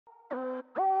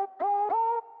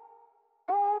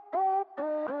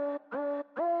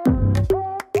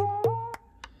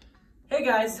Hey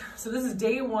guys, so this is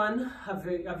day one of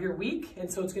your week, and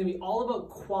so it's going to be all about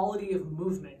quality of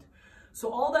movement.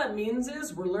 So all that means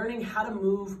is we're learning how to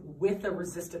move with a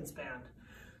resistance band.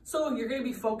 So you're going to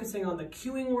be focusing on the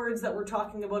cueing words that we're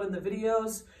talking about in the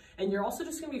videos, and you're also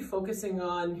just going to be focusing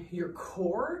on your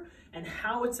core and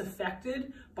how it's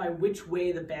affected by which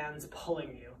way the band's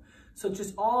pulling you. So it's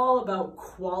just all about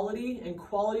quality, and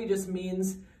quality just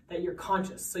means that you're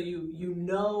conscious. So you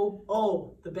know,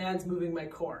 oh, the band's moving my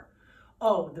core.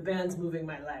 Oh, the band's moving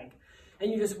my leg. And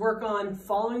you just work on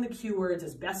following the cue words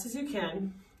as best as you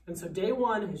can. And so day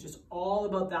one is just all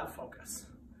about that focus.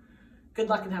 Good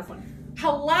luck and have fun.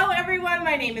 Hello everyone,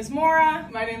 my name is Maura.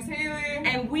 My name's Haley.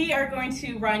 And we are going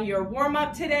to run your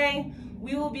warm-up today.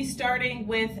 We will be starting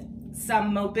with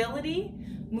some mobility,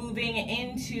 moving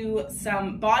into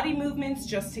some body movements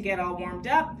just to get all warmed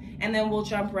up, and then we'll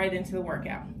jump right into the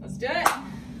workout. Let's do it.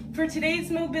 For today's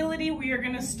mobility, we are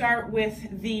going to start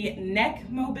with the neck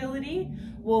mobility.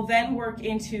 We'll then work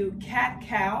into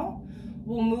cat-cow.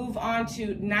 We'll move on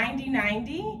to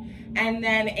 90-90, and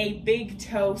then a big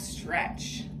toe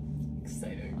stretch.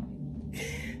 Exciting.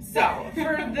 So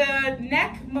for the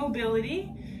neck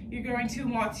mobility, you're going to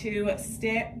want to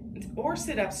stand or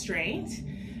sit up straight.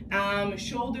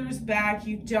 Shoulders back.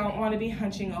 You don't want to be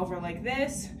hunching over like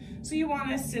this. So you want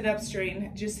to sit up straight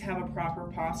and just have a proper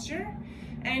posture.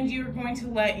 And you're going to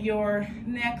let your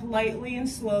neck lightly and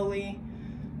slowly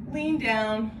lean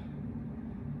down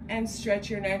and stretch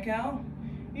your neck out.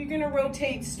 You're going to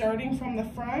rotate starting from the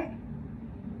front,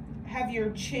 have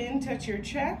your chin touch your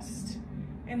chest,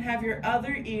 and have your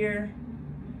other ear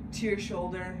to your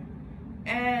shoulder,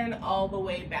 and all the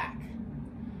way back.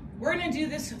 We're going to do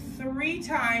this 3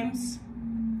 times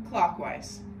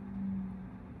clockwise.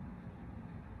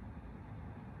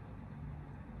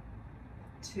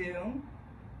 2,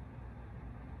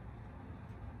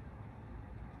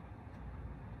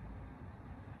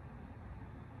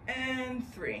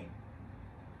 and 3.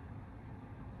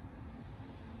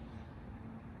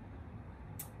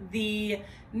 The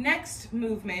next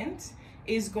movement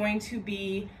is going to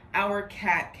be our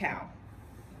cat-cow.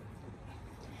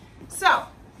 So,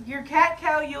 your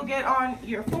cat-cow, you'll get on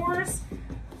your 4s,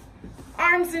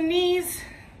 arms and knees,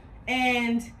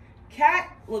 and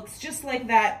cat looks just like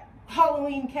that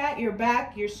Halloween cat. Your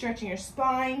back, you're stretching your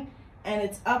spine, and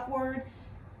it's upward.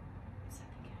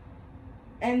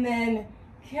 And then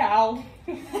cow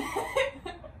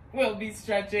will be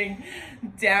stretching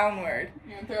downward.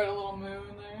 You're gonna throw out a little moo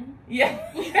in there?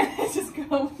 Yeah. Just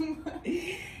go.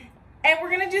 And we're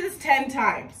gonna do this 10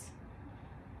 times.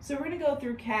 So we're gonna go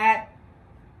through cat,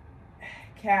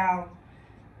 cow,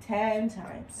 10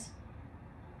 times.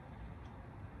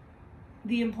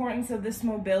 The importance of this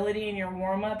mobility in your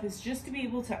warm-up is just to be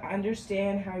able to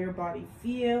understand how your body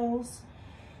feels,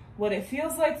 what it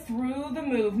feels like through the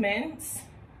movements,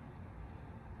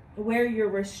 where you're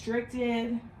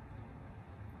restricted,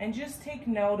 and just take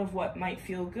note of what might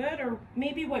feel good or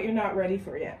maybe what you're not ready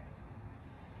for yet.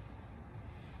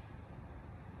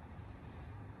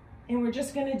 And we're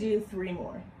just going to do 3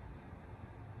 more.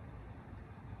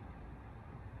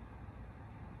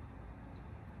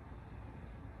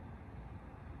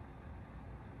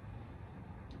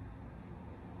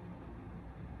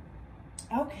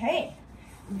 Okay,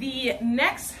 the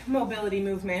next mobility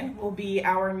movement will be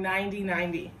our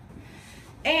 90-90.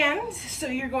 And so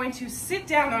you're going to sit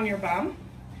down on your bum.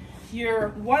 Your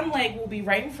one leg will be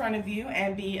right in front of you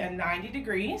and be at 90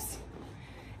 degrees.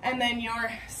 And then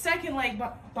your second leg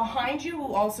behind you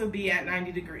will also be at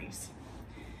 90 degrees.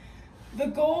 The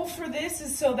goal for this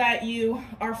is so that you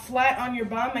are flat on your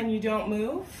bum and you don't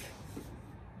move.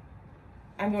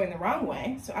 I'm going the wrong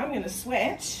way, so I'm going to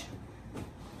switch.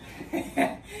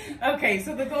 Okay,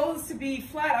 so the goal is to be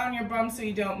flat on your bum so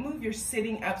you don't move. You're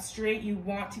sitting up straight. You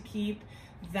want to keep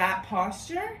that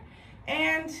posture.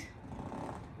 And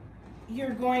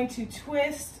you're going to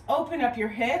twist, open up your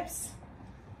hips,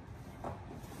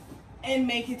 and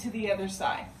make it to the other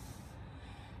side.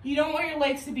 You don't want your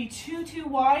legs to be too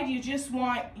wide. You just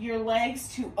want your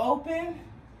legs to open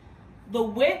the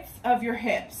width of your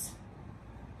hips.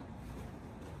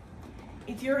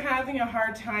 If you're having a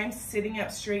hard time sitting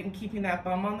up straight and keeping that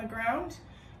bum on the ground,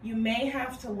 you may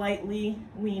have to lightly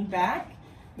lean back.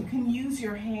 You can use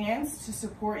your hands to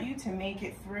support you to make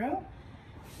it through,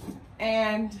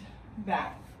 and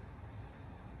back.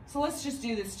 So let's just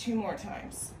do this 2 more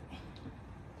times.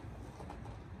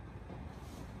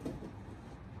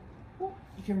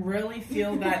 You can really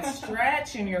feel that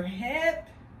stretch in your hip.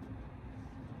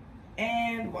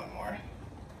 And 1 more.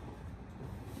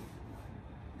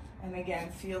 And again,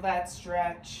 feel that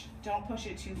stretch. Don't push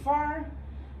it too far.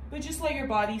 but just let your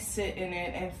body sit in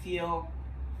it and feel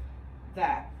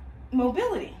that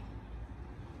mobility.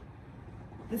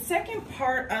 The second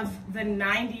part of the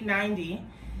 90-90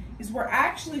 is we're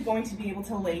actually going to be able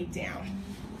to lay down.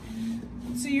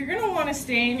 So you're going to want to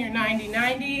stay in your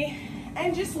 90-90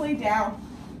 and just lay down.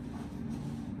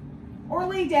 Or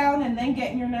lay down and then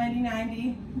get in your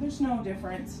 90-90. There's no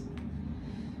difference.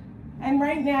 And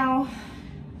right now,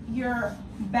 your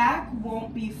back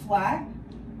won't be flat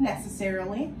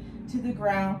necessarily to the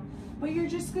ground, but you're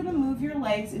just going to move your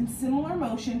legs in similar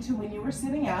motion to when you were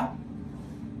sitting up.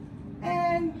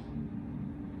 And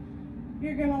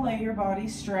you're going to let your body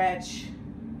stretch.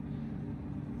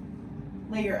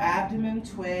 Let your abdomen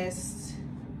twist.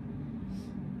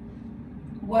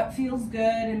 What feels good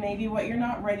and maybe what you're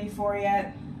not ready for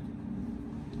yet.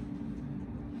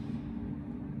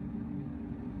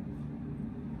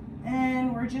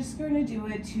 And we're just going to do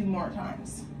it 2 more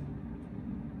times.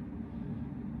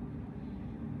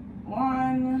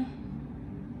 1.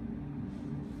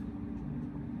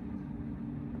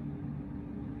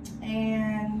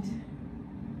 And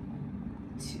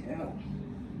 2.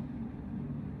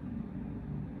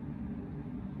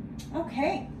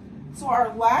 Okay, so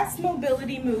our last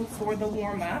mobility move for the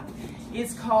warm-up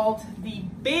is called the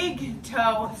big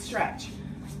toe stretch,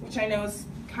 which I know is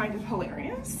kind of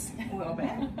hilarious, a little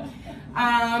bit.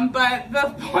 But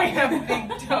the point of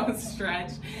big toe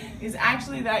stretch is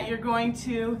actually that you're going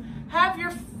to have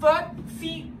your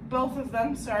feet, both of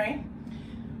them,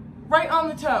 right on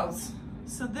the toes.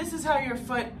 So this is how your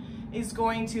foot is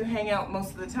going to hang out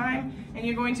most of the time, and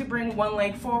you're going to bring one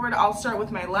leg forward. I'll start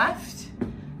with my left.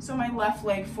 So my left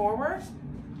leg forward.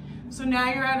 So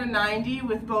now you're at a 90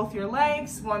 with both your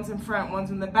legs, one's in front, one's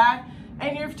in the back,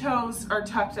 and your toes are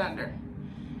tucked under.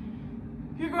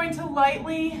 You're going to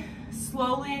lightly,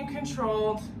 slowly and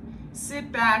controlled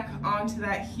sit back onto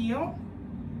that heel,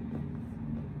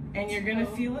 and you're gonna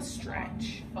feel a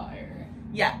stretch. Fire.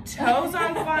 Yeah, toes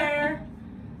on fire,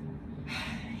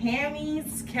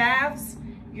 hammies, calves,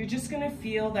 you're just gonna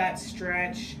feel that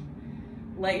stretch.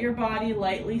 Let your body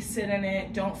lightly sit in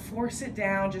it. Don't force it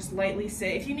down, just lightly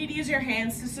sit. If you need to use your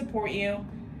hands to support you,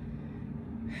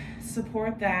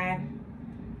 support that.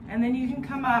 And then you can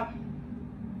come up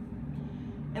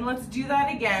and let's do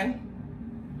that again.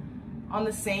 On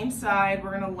the same side,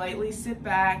 we're gonna lightly sit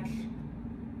back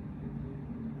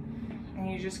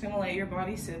and you're just gonna let your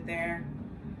body sit there.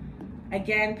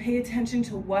 Again, pay attention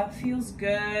to what feels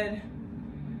good.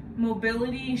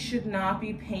 Mobility should not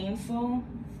be painful.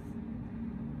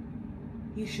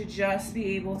 You should just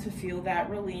be able to feel that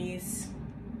release.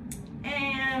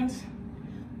 And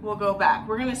we'll go back.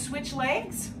 We're gonna switch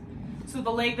legs. So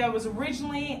the leg that was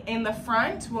originally in the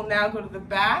front will now go to the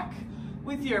back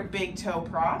with your big toe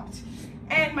propped.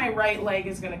 And my right leg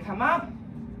is gonna come up.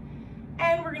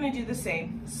 And we're gonna do the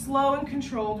same. Slow and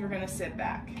controlled, we're gonna sit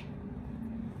back.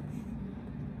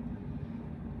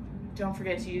 Don't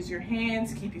forget to use your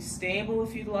hands, keep you stable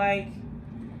if you'd like.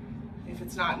 If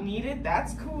it's not needed,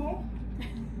 that's cool.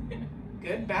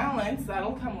 Good balance,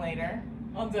 that'll come later.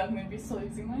 I'll definitely be still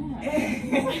using my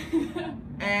hands.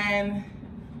 And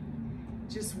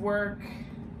just work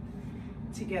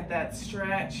to get that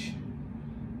stretch.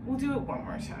 We'll do it one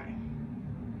more time.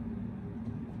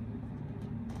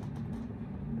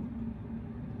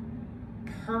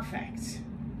 Perfect.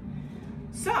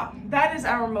 So that is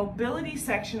our mobility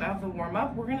section of the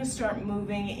warm-up. We're gonna start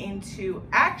moving into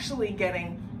actually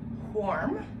getting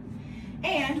warm.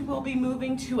 And we'll be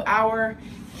moving to our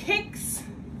kicks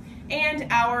and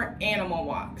our animal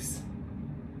walks.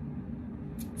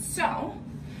 So,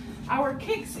 our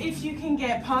kicks, if you can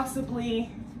get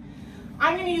possibly,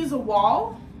 I'm gonna use a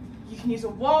wall. You can use a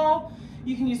wall,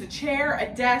 you can use a chair, a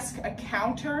desk, a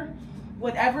counter,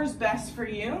 whatever's best for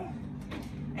you.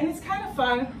 And it's kind of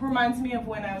fun, reminds me of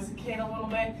when I was a kid a little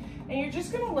bit. And you're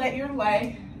just gonna let your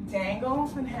leg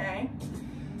dangle and hang.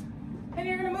 And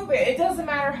you're gonna move it. It doesn't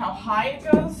matter how high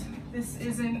it goes. This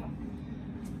isn't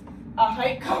a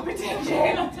height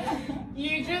competition.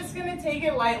 You're just gonna take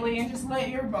it lightly and just let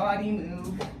your body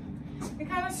move. And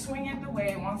kind of swing it the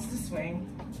way it wants to swing.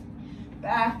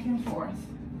 Back and forth.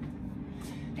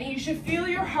 And you should feel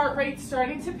your heart rate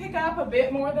starting to pick up a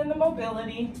bit more than the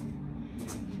mobility.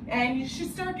 And you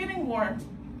should start getting warm.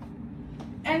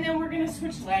 And then we're gonna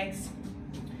switch legs.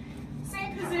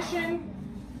 Same position.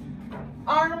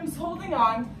 Arms holding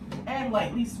on and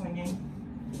lightly swinging.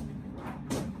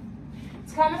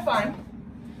 It's kind of fun.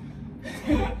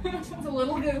 It's a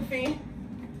little goofy,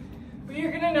 but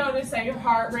you're gonna notice that your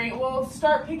heart rate will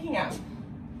start picking up.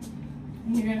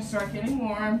 And you're gonna start getting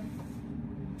warm.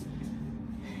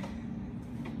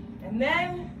 And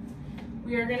then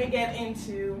we are gonna get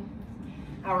into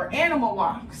our animal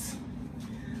walks.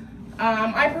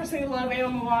 I personally love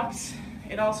animal walks.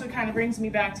 It also kind of brings me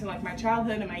back to like my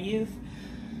childhood and my youth.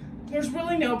 There's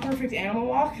really no perfect animal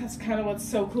walk. That's kind of what's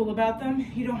so cool about them.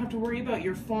 You don't have to worry about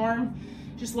your form.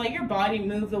 Just let your body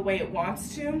move the way it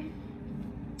wants to.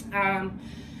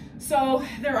 So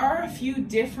there are a few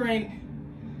different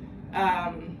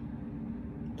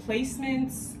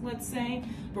placements, let's say,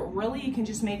 but really you can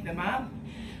just make them up.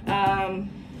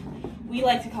 We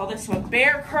like to call this one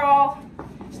bear crawl.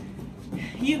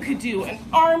 You could do an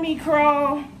army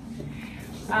crawl.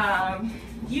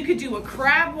 You could do a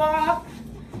crab walk.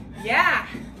 Yeah.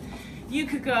 You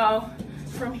could go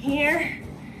from here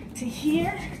to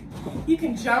here. You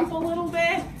can jump a little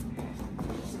bit.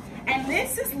 And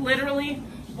this is literally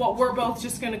what we're both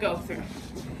just gonna go through.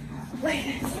 Like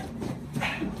this.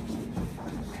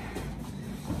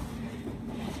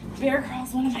 Bear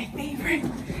crawl's one of my favorite.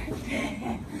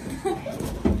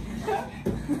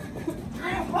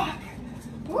 Crab walk.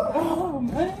 Oh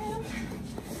man.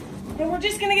 And we're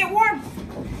just gonna get warm.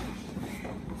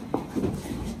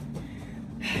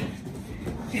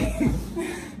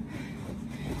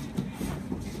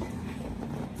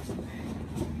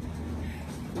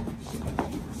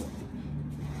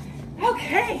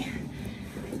 Okay.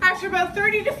 After about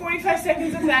 30 to 45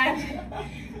 seconds of that,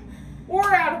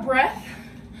 we're out of breath.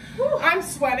 I'm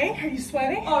sweating. Are you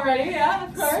sweating? Already, yeah,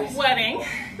 of course. Sweating.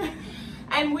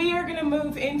 And we are gonna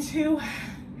move into,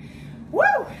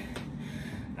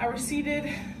 our seated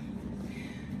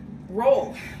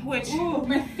roll, which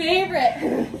My favorite.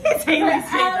 it's Haley's favorite.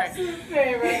 Absolute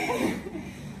favorite.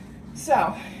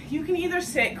 So you can either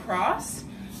sit cross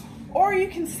or you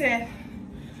can sit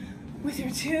with your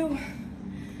two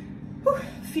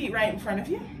feet right in front of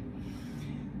you.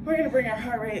 We're gonna bring our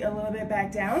heart rate a little bit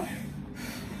back down.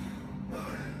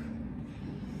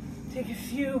 Take a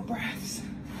few breaths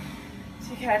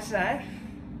to catch that.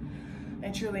 I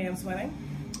truly am sweating.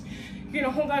 You're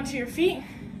gonna hold on to your feet,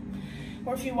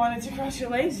 or if you wanted to cross your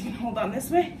legs, you can hold on this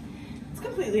way. It's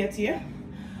completely up to you.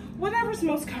 Whatever's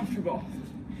most comfortable.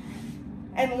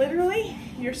 And literally,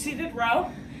 your seated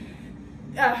roll,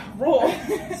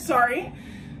 sorry,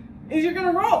 is you're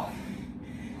gonna roll.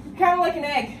 Kind of like an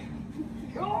egg.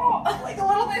 Like a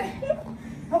little bit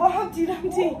of a Humpty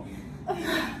Dumpty.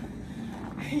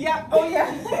 Yeah, oh yeah.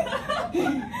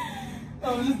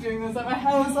 I was just doing this at my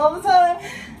house all the time.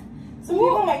 Some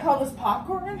people might call this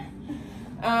popcorn.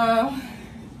 I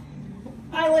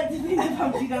like to think of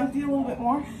Humpty Dumpty a little bit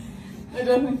more. I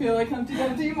definitely feel like Humpty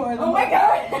Dumpty more than Oh my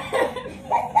god!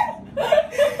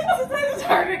 Sometimes it's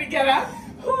harder to get up.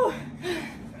 Oh.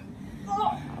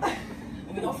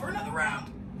 Let me go for another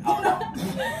round. Oh no!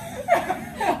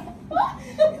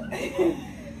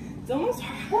 It's almost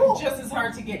just as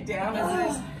hard to get down as it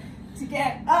is to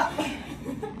get up.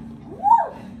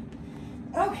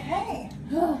 Okay.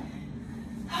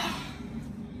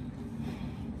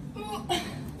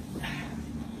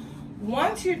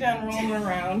 Once you're done rolling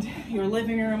around your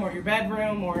living room or your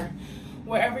bedroom or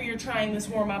wherever you're trying this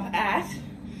warm up at,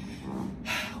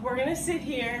 we're gonna sit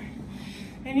here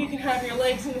and you can have your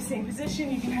legs in the same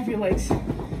position. You can have your legs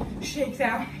shake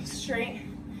out straight.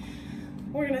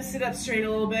 We're gonna sit up straight a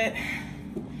little bit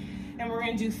and we're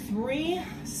gonna do 3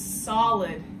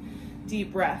 solid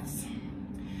deep breaths.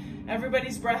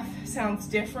 Everybody's breath sounds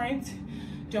different.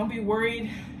 Don't be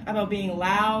worried about being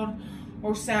loud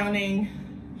or sounding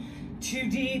too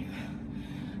deep.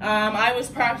 I was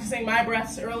practicing my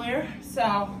breaths earlier,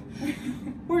 so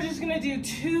we're just gonna do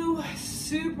 2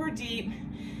 super deep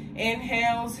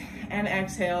inhales and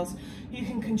exhales. You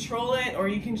can control it or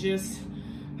you can just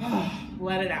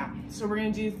let it out. So we're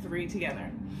gonna do 3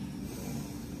 together.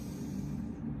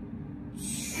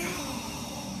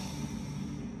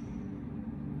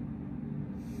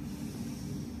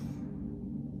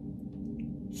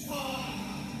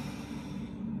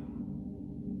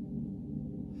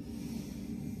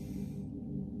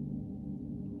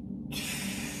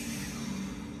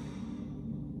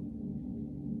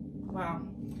 Wow.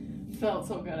 Felt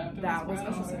so good after That this was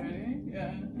practice awesome. already.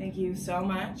 Yeah. Thank you so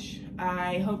much.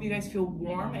 I hope you guys feel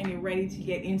warm and you're ready to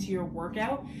get into your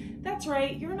workout. That's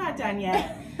right, you're not done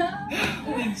yet.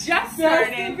 We just Just the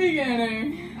started.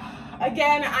 beginning.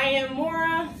 Again, I am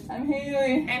Maura, I'm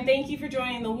Haley. and thank you for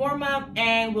joining the warm-up,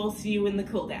 and we'll see you in the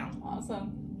cool down.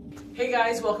 Awesome. Hey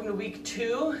guys, welcome to week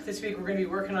 2. This week we're going to be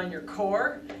working on your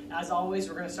core. As always,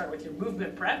 we're going to start with your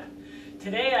movement prep.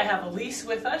 Today I have Elise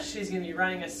with us. She's going to be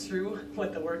running us through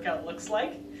what the workout looks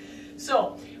like.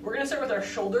 So we're going to start with our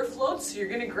shoulder floats. So you're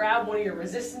going to grab one of your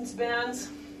resistance bands,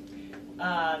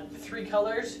 3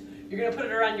 colors. You're gonna put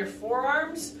it around your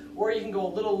forearms, or you can go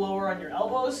a little lower on your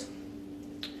elbows.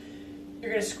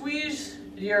 You're gonna squeeze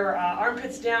your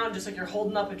armpits down just like you're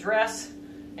holding up a dress,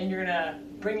 and you're gonna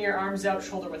bring your arms out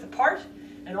shoulder width apart.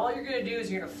 And all you're gonna do is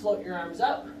you're gonna float your arms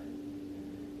up,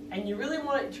 and you really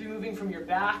want it to be moving from your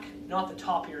back, not the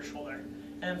top of your shoulder,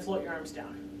 and then float your arms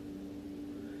down.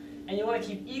 And you want to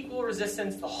keep equal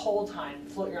resistance the whole time.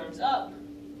 Float your arms up,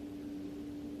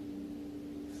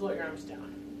 float your arms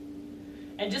down.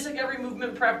 And just like every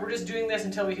movement prep, we're just doing this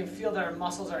until we can feel that our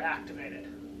muscles are activated.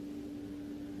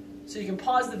 So you can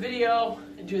pause the video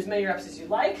and do as many reps as you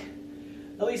like.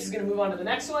 Elise is going to move on to the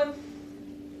next one.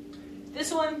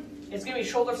 This one, it's going to be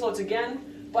shoulder floats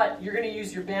again, but you're going to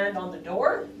use your band on the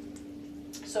door.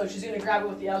 So she's going to grab it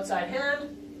with the outside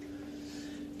hand.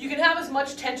 You can have as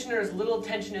much tension or as little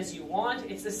tension as you want.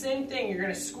 It's the same thing. You're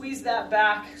going to squeeze that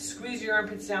back, squeeze your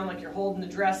armpits down like you're holding the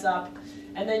dress up,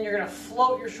 and then you're going to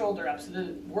float your shoulder up. So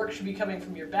the work should be coming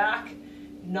from your back,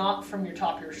 not from your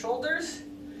top of your shoulders.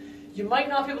 You might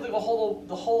not be able to go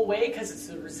the whole way because it's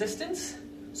the resistance.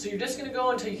 So you're just going to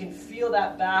go until you can feel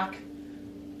that back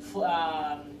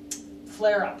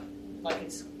flare up, like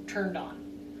it's turned on.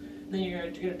 And then you're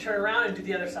going to turn around and do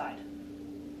the other side.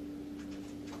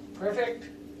 Perfect.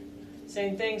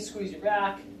 Same thing, squeeze your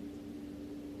back.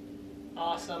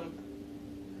 Awesome.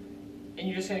 And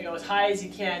you're just going to go as high as you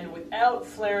can without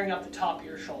flaring up the top of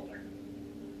your shoulder.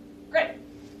 Great.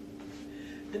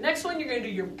 The next one, you're going to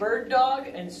do your bird dog,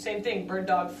 and same thing, bird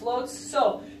dog floats.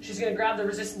 So she's going to grab the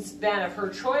resistance band of her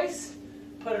choice,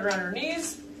 put it around her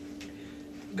knees,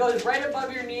 goes right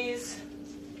above your knees.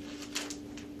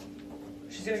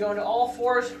 She's going to go into all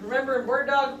fours. Remember, in bird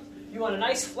dog, you want a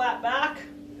nice flat back.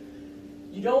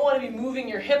 You don't want to be moving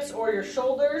your hips or your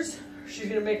shoulders. She's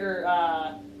going to make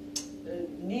her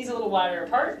knees a little wider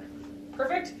apart.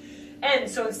 Perfect. And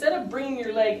so instead of bringing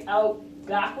your leg out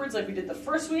backwards like we did the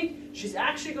first week, she's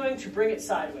actually going to bring it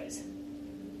sideways.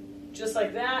 Just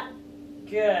like that.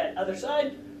 Good. Other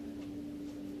side.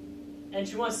 And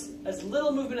she wants as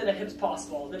little movement of the hips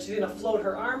possible. Then she's going to float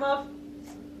her arm up.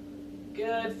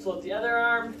 Good. Float the other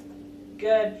arm.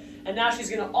 Good. And now she's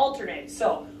going to alternate.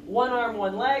 So one arm,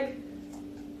 one leg.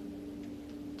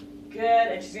 Good,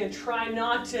 and she's going to try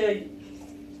not to,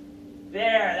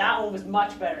 there, that one was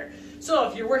much better. So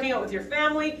if you're working out with your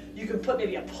family, you can put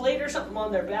maybe a plate or something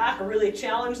on their back or really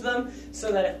challenge them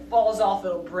so that if it falls off,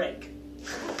 it'll break.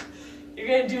 You're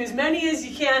going to do as many as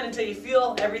you can until you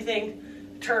feel everything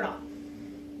turn on.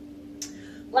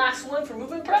 Last one for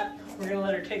movement prep. We're going to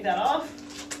let her take that off.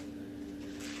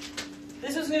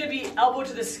 This is going to be elbow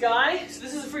to the sky. So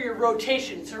this is for your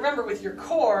rotation. So remember, with your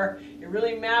core, it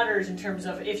really matters in terms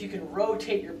of if you can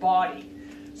rotate your body.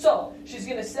 So she's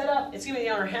going to set up. It's going to be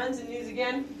on her hands and knees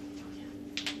again.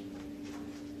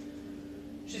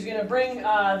 She's going to bring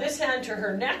this hand to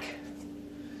her neck.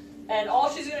 And all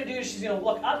she's going to do is she's going to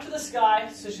look up to the sky.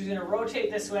 So she's going to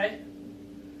rotate this way.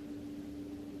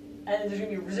 And there's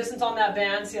going to be resistance on that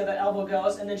band. See how that elbow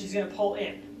goes. And then she's going to pull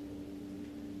in.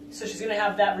 So she's going to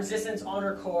have that resistance on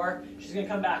her core. She's going to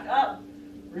come back up.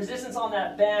 Resistance on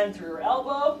that band through her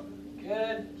elbow.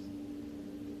 Good.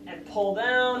 And pull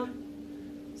down.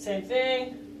 Same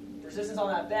thing. Resistance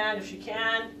on that band if she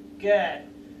can. Good.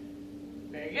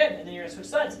 Very good. And then you're going to switch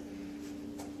sides.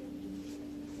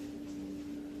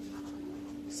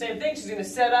 Same thing. She's going to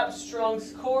set up strong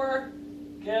core.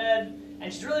 Good.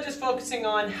 And she's really just focusing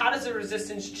on how does the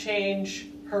resistance change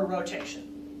her rotation.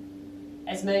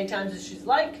 As many times as she's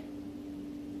like,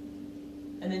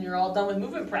 and then you're all done with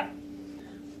movement prep.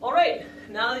 All right,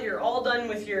 now that you're all done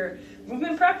with your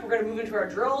movement prep, we're going to move into our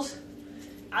drills.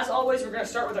 As always, we're going to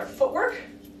start with our footwork.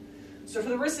 So for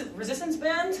the resistance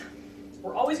bands,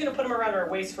 we're always going to put them around our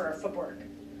waist for our footwork.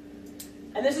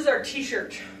 And this is our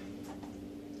t-shirt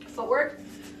footwork.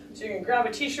 So you can grab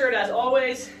a t-shirt as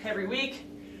always every week.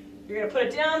 You're going to put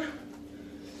it down,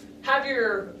 have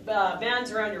your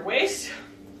bands around your waist.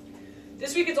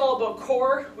 This week it's all about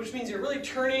core, which means you're really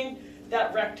turning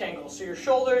that rectangle. So your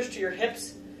shoulders to your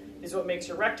hips is what makes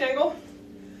your rectangle.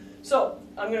 So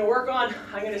I'm going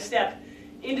to step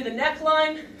into the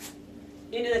neckline,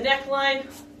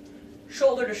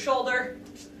 shoulder to shoulder,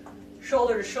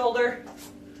 shoulder to shoulder,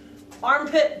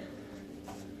 armpit,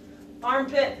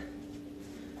 armpit,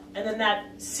 and then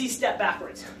that C-step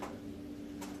backwards.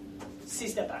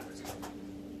 C-step backwards.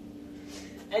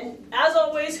 And as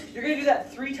always, you're going to do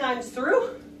that 3 times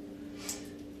through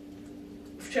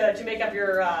to make up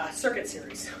your circuit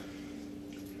series.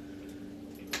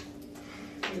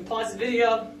 You can pause the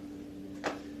video.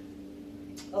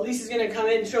 Elise is going to come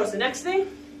in and show us the next thing.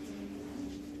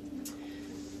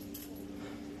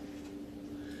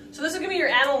 So So this is gonna be your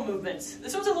animal movements.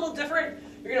 This one's a little different.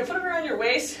 You're gonna put it around your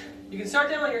waist. You can start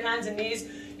down on your hands and knees.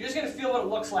 You're just gonna feel what it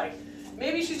looks like.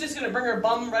 Maybe she's just gonna bring her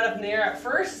bum right up in the air at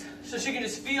first, so she can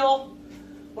just feel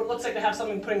what it looks like to have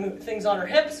something putting things on her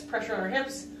hips, pressure on her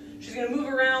hips. She's gonna move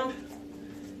around,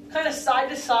 kind of side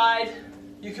to side.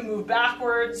 You can move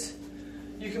backwards.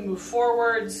 You can move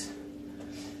forwards.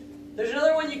 There's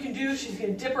another one you can do. She's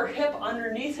gonna dip her hip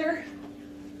underneath her.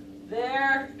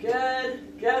 There,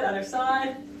 good, good, other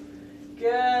side,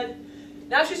 good.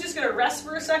 Now she's just gonna rest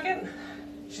for a second.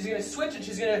 She's gonna switch and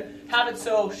she's gonna have it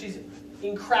so she's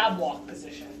in crab walk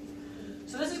position.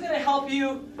 So this is gonna help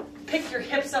you pick your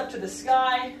hips up to the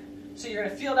sky. So you're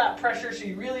gonna feel that pressure, so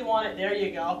you really want it, there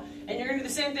you go. And you're gonna do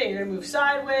the same thing. You're gonna move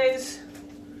sideways,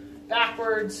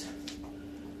 backwards,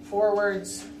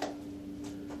 forwards,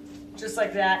 just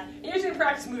like that. And you're just gonna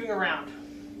practice moving around.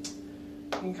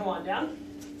 You can come on down.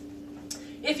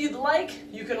 If you'd like,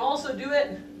 you can also do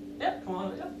it, yep, come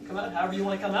on, yep, come out, however you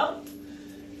want to come out.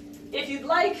 If you'd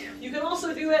like, you can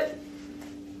also do it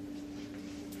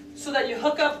so that you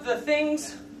hook up the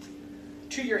things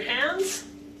to your hands.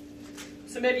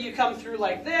 So maybe you come through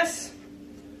like this.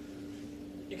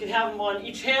 You can have them on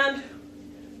each hand,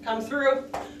 come through.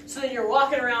 So then you're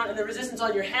walking around and the resistance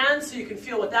on your hands, so you can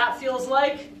feel what that feels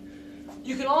like.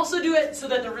 You can also do it so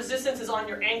that the resistance is on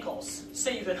your ankles.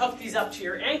 So you can hook these up to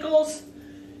your ankles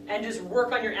and just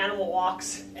work on your animal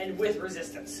walks and with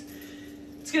resistance.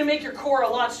 It's going to make your core a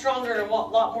lot stronger and a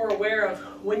lot more aware of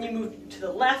when you move to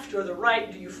the left or the right,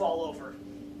 do you fall over.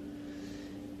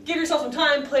 Give yourself some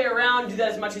time, play around, do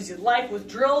that as much as you'd like. With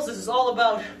drills, this is all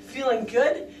about feeling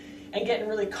good and getting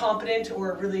really competent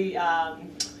or really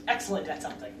excellent at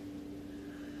something.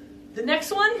 The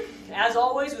next one, as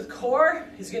always with core,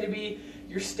 is going to be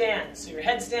your stands. So your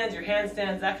headstands, your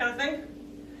handstands, that kind of thing.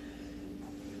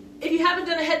 If you haven't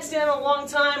done a headstand in a long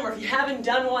time, or if you haven't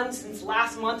done one since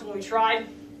last month when we tried,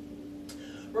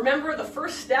 remember the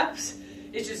first steps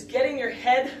is just getting your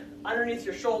head underneath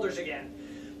your shoulders again.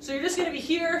 So you're just going to be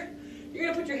here, you're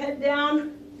going to put your head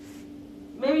down,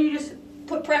 maybe you just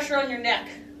put pressure on your neck.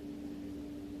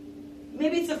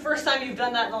 Maybe it's the first time you've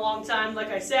done that in a long time, like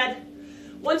I said.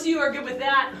 Once you are good with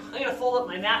that, I'm going to fold up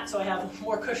my mat so I have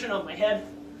more cushion on my head.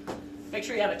 Make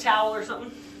sure you have a towel or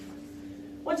something.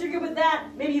 Once you're good with that,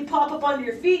 maybe you pop up onto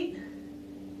your feet,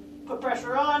 put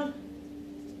pressure on.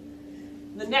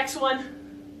 The next one,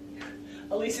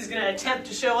 Elise is going to attempt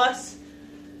to show us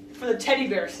for the teddy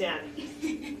bear stand.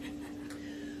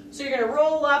 So you're going to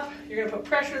roll up, you're going to put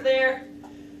pressure there,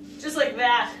 just like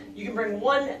that. You can bring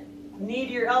one knee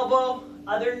to your elbow,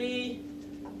 other knee,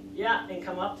 yeah, and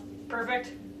come up.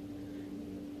 Perfect.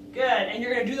 Good, and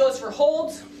you're going to do those for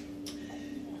holds.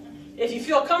 If you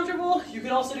feel comfortable, you can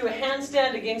also do a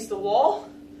handstand against the wall.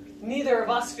 Neither of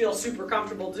us feel super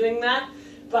comfortable doing that,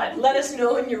 but let us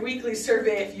know in your weekly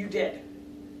survey if you did.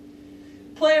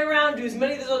 Play around, do as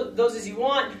many of those as you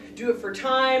want. Do it for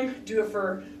time, do it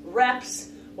for reps,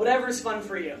 whatever is fun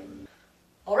for you.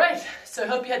 All right, so I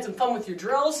hope you had some fun with your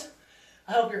drills.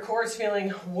 I hope your core is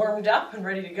feeling warmed up and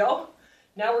ready to go.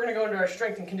 Now we're going to go into our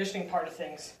strength and conditioning part of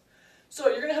things. So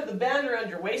you're going to have the band around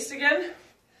your waist again.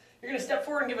 You're going to step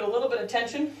forward and give it a little bit of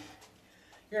tension.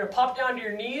 You're going to pop down to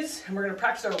your knees, and we're going to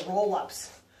practice our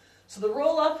roll-ups. So the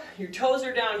roll-up, your toes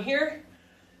are down here.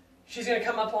 She's going to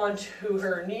come up onto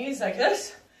her knees like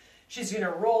this. She's going to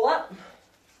roll up.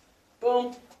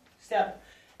 Boom. Step.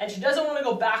 And she doesn't want to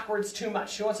go backwards too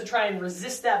much. She wants to try and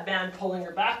resist that band pulling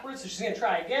her backwards. So she's going to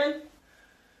try again.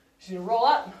 She's going to roll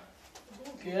up.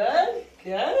 Good.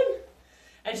 Good.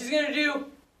 And she's going to do,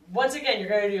 once again, you're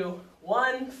going to do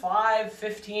 1, 5,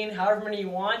 15, however many you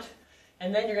want.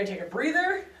 And then you're going to take a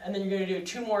breather, and then you're going to do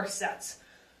 2 more sets.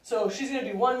 So she's going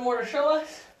to do 1 more to show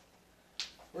us.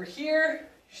 We're here.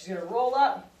 She's going to roll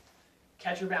up,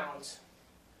 catch her balance.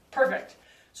 Perfect.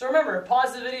 So remember,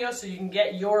 pause the video so you can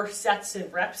get your sets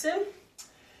and reps in.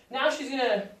 Now she's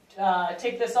going to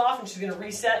take this off, and she's going to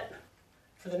reset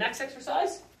for the next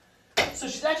exercise. So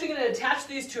she's actually going to attach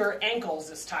these to her ankles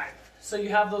this time. So you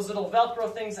have those little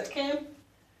Velcro things that came.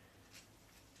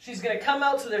 She's going to come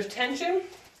out so there's tension.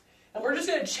 And we're just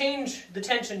going to change the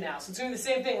tension now. So it's going to be the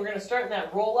same thing. We're going to start in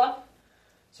that roll up.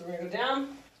 So we're going to go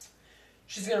down.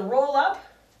 She's going to roll up.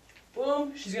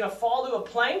 Boom. She's going to fall to a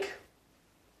plank.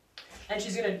 And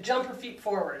she's going to jump her feet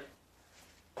forward.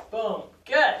 Boom.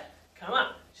 Good. Come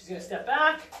up. She's going to step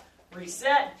back,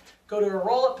 reset, go to a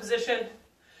roll-up position.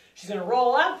 She's going to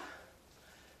roll up,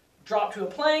 drop to a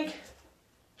plank,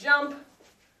 jump,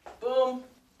 boom,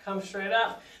 come straight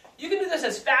up. You can do this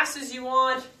as fast as you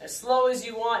want, as slow as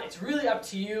you want. It's really up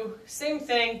to you. Same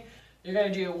thing. You're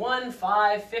going to do 1,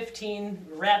 5, 15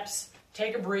 reps,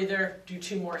 take a breather, do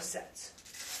 2 more sets.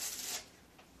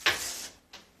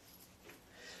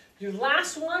 Your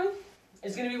last one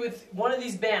is going to be with one of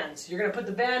these bands. You're going to put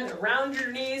the band around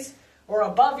your knees or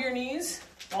above your knees,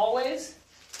 always.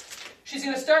 She's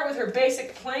going to start with her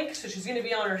basic plank, so she's going to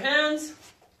be on her hands.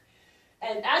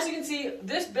 And as you can see,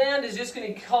 this band is just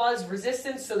going to cause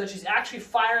resistance so that she's actually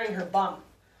firing her bum.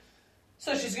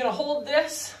 So she's going to hold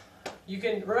this. You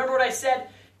can remember what I said.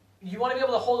 You want to be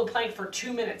able to hold a plank for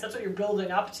 2 minutes. That's what you're building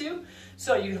up to.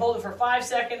 So you can hold it for 5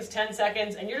 seconds, 10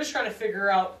 seconds, and you're just trying to figure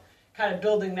out kind of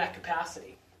building that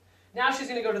capacity. Now she's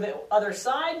going to go to the other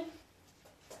side.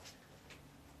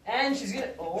 And she's going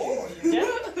to, oh,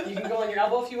 you can go on your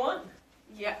elbow if you want.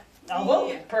 Yeah. Elbow,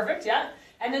 Yeah. perfect, yeah.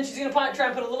 And then she's going to try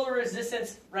and put a little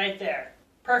resistance right there.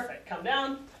 Perfect, come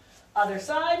down. Other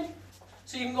side.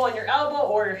 So you can go on your elbow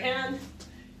or your hand.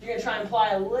 You're going to try and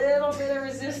apply a little bit of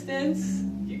resistance.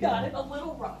 You got it. A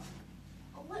little rough.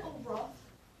 A little rough.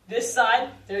 This side,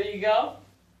 there you go.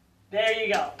 There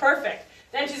you go, perfect.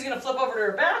 Then she's going to flip over to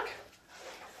her back.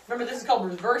 Remember, this is called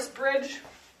reverse bridge.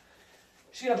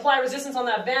 She's going to apply resistance on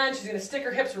that band. She's going to stick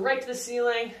her hips right to the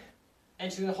ceiling.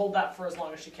 And she's going to hold that for as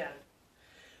long as she can.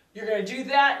 You're going to do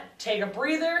that, take a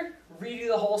breather, redo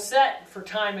the whole set. For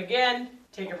time again,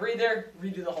 take a breather,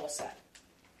 redo the whole set.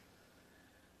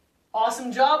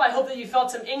 Awesome job. I hope that you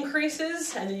felt some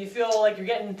increases and that you feel like you're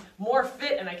getting more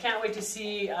fit, and I can't wait to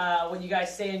see what you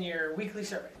guys say in your weekly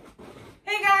survey.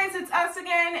 Hey guys, it's us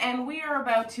again, and we are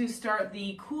about to start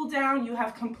the cool down. You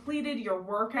have completed your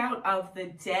workout of the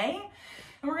day,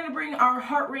 and we're going to bring our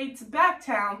heart rates back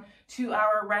down to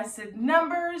our rested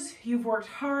numbers. You've worked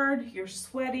hard, you're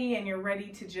sweaty, and you're ready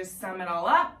to just sum it all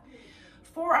up.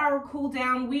 For our cool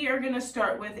down, we are going to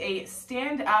start with a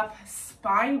stand up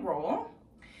spine roll,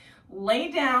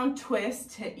 lay down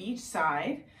twist to each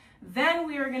side. Then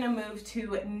we are going to move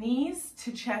to knees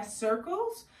to chest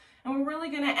circles, and we're really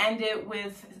going to end it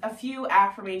with a few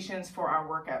affirmations for our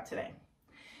workout today.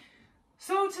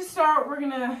 So to start, we're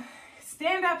going to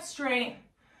stand up straight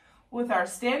with our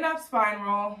stand up spine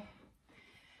roll.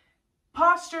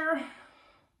 Posture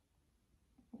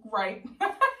right.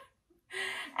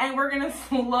 And we're going to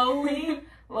slowly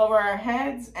lower our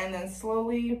heads and then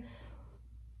slowly,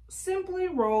 simply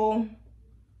roll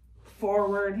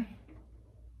forward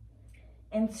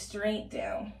and straight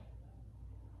down.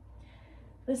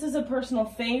 This is a personal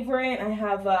favorite. I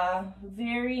have a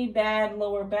very bad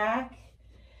lower back,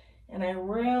 and I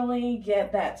really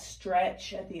get that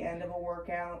stretch at the end of a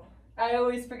workout. I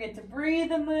always forget to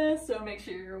breathe in this, so make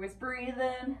sure you're always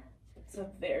breathing. It's a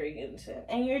very good tip.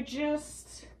 And you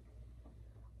just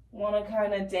want to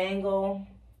kind of dangle.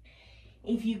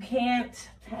 If you can't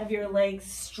have your legs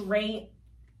straight,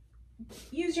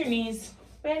 use your knees.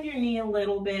 Bend your knee a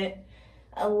little bit.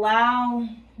 Allow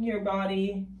your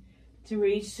body to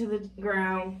reach to the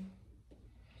ground.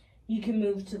 You can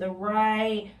move to the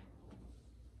right.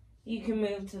 You can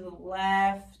move to the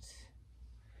left.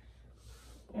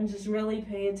 And just really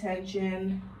pay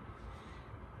attention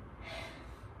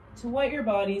to what your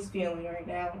body's feeling right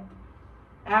now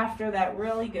after that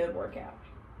really good workout.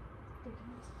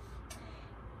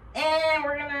 And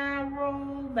we're gonna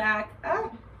roll back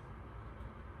up.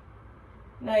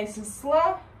 Nice and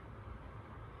slow.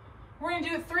 We're gonna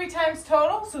do it 3 times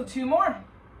total, so 2 more.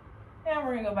 And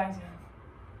we're gonna go back down.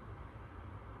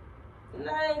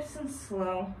 Nice and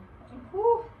slow.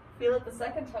 Whew. Feel it the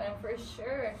second time for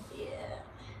sure. Yeah.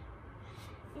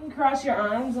 You can cross your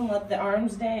arms and let the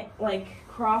arms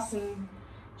cross and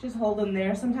just hold them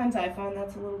there. Sometimes I find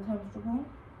that's a little comfortable.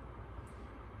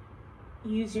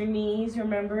 Use your knees.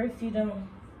 Remember,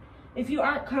 if you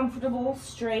aren't comfortable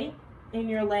straight in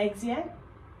your legs yet,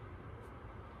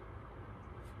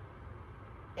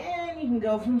 and you can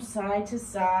go from side to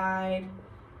side,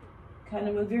 kind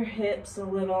of move your hips a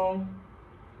little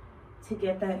to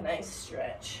get that nice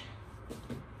stretch.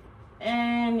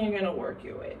 And you're gonna work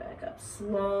your way back up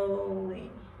slowly.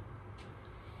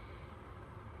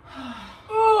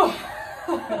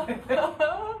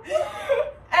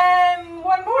 And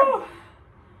 1 more.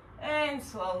 And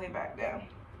slowly back down.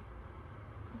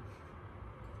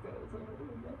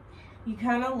 You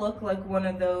kind of look like one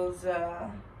of those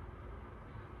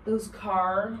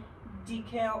car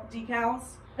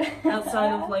decals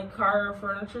outside of like car or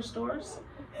furniture stores.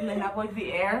 And they have like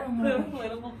the air. The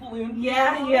inflatable balloon.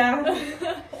 Yeah,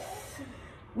 yeah.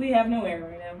 We have no air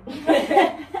right now.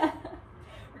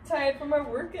 We're tired from our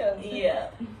workout. Yeah.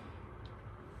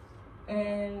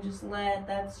 And just let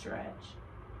that stretch.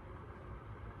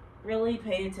 Really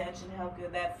pay attention to how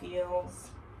good that feels.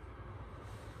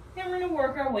 And we're gonna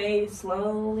work our way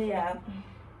slowly up.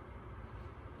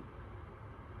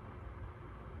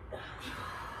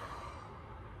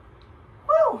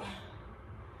 Woo!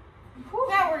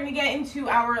 Now we're gonna get into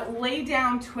our lay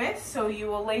down twist. So you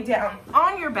will lay down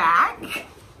on your back.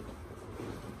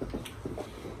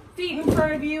 Feet in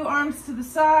front of you, arms to the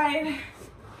side.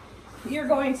 You're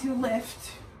going to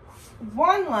lift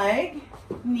one leg,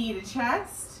 knee to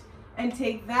chest, and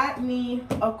take that knee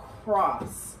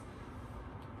across.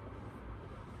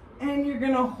 And you're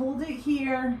gonna hold it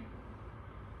here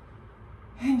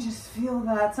and just feel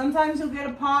that. Sometimes you'll get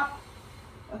a pop,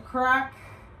 a crack,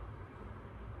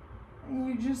 and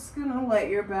you're just gonna let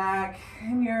your back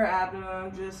and your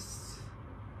abdomen just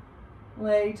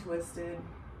lay twisted.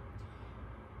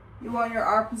 You want your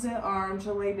opposite arm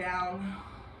to lay down.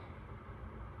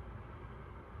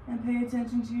 And pay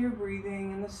attention to your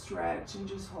breathing and the stretch and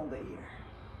just hold it here.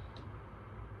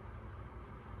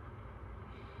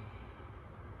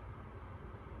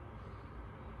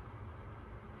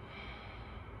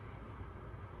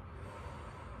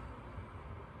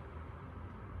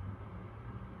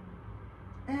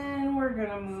 And we're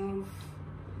gonna move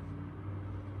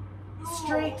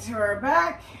straight to our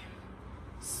back.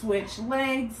 Switch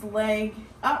legs, leg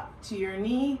up to your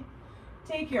knee.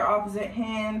 Take your opposite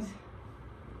hand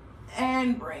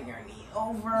and bring your knee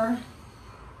over.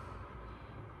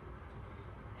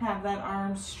 Have that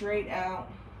arm straight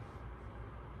out.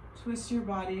 Twist your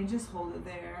body and just hold it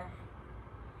there.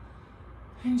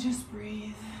 And just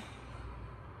breathe.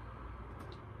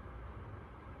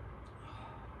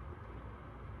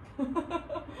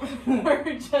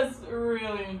 We're just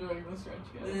really enjoying the stretch,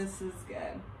 guys. This is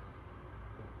good.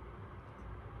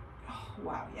 Oh,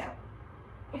 wow, yeah.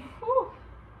 Whew.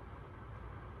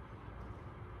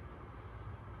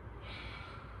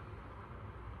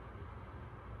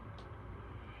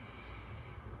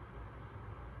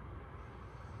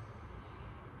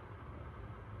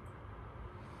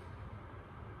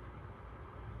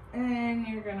 And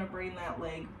you're gonna bring that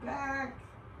leg back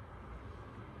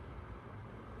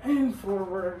and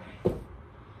forward.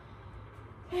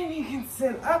 And you can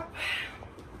sit up.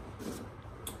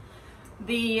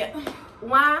 The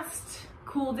last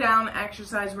cool down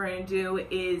exercise we're gonna do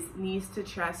is knees to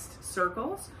chest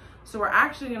circles. So we're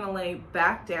actually gonna lay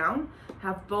back down,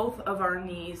 have both of our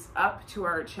knees up to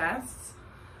our chests,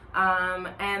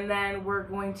 and then we're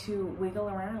going to wiggle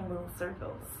around little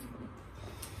circles.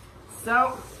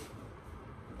 So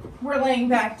we're laying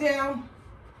back down,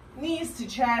 knees to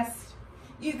chest.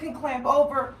 You can clamp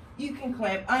over, you can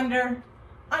clamp under.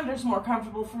 Under's more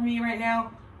comfortable for me right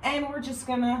now. And we're just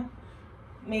gonna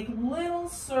make little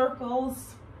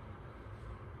circles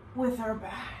with our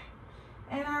back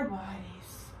and our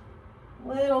bodies.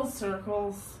 Little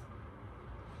circles.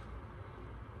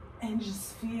 And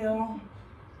just feel.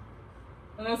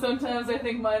 I know sometimes I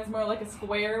think mine's more like a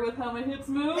square with how my hips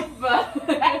move, but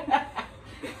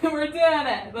we're doing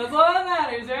it. That's all that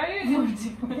matters, right? We're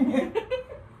doing it.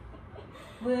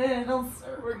 Little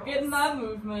circles. We're getting that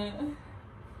movement.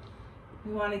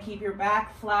 You want to keep your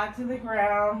back flat to the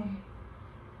ground.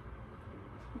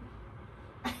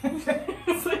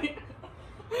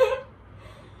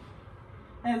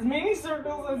 As many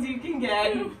circles as you can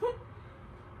get.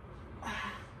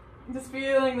 Just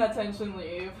feeling that tension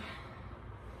leave.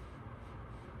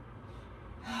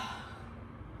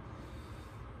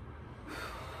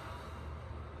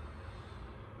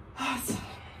 Awesome.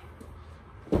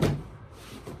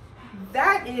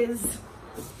 That is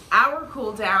our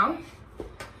cool down.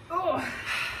 Oh.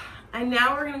 And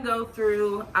now we're going to go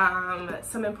through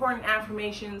some important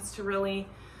affirmations to really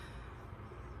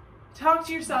talk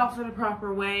to yourself in a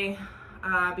proper way.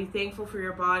 Be thankful for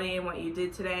your body and what you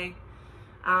did today.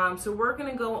 So we're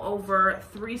going to go over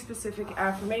 3 specific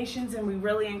affirmations, and we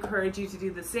really encourage you to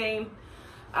do the same.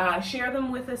 Share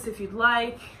them with us if you'd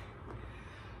like.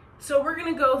 So we're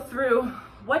going to go through,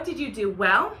 what did you do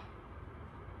well?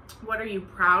 What are you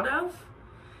proud of?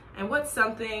 And what's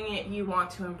something you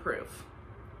want to improve?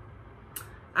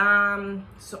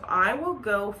 So I will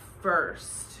go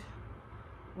first.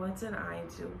 What did I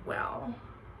do well?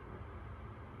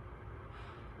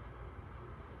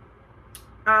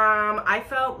 I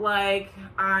felt like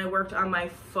I worked on my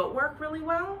footwork really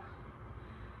well.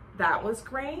 That was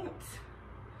great.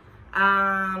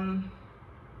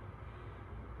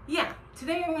 Yeah,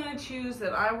 today I'm going to choose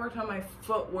that I worked on my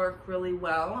footwork really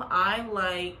well. I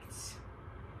liked,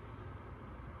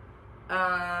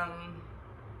 I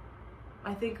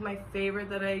think my favorite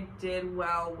that I did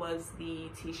well was the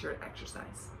t-shirt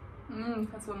exercise.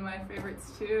 That's one of my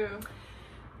favorites too.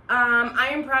 I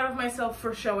am proud of myself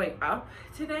for showing up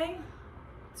today.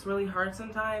 It's really hard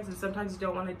sometimes, and sometimes you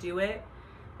don't want to do it,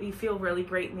 but you feel really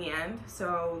great in the end.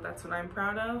 So that's what I'm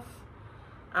proud of.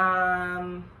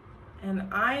 And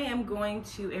I am going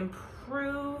to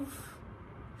improve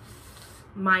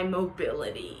my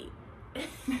mobility.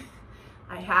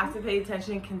 I have to pay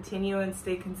attention and continue and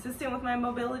stay consistent with my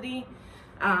mobility.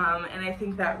 And I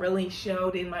think that really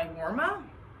showed in my warm-up.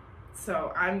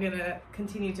 So I'm gonna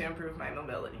continue to improve my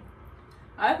mobility.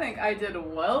 I think I did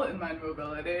well in my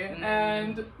mobility,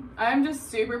 and I'm just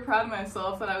super proud of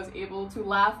myself that I was able to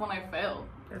laugh when I failed.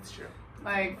 That's true.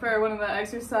 Like for one of the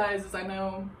exercises, I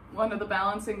know one of the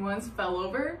balancing ones fell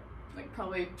over, like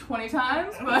probably 20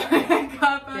 times, but I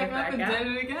got back up and did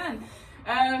it again.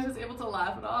 And I was just able to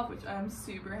laugh it off, which I'm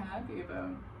super happy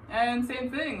about. And same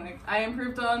thing, like I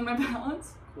improved on my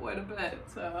balance quite a bit,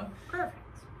 so. Perfect.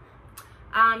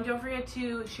 Don't forget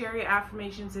to share your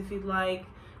affirmations if you'd like,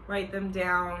 write them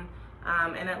down,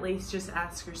 and at least just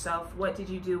ask yourself, what did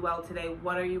you do well today?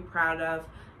 What are you proud of?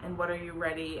 And what are you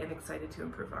ready and excited to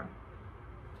improve on?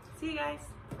 See you guys.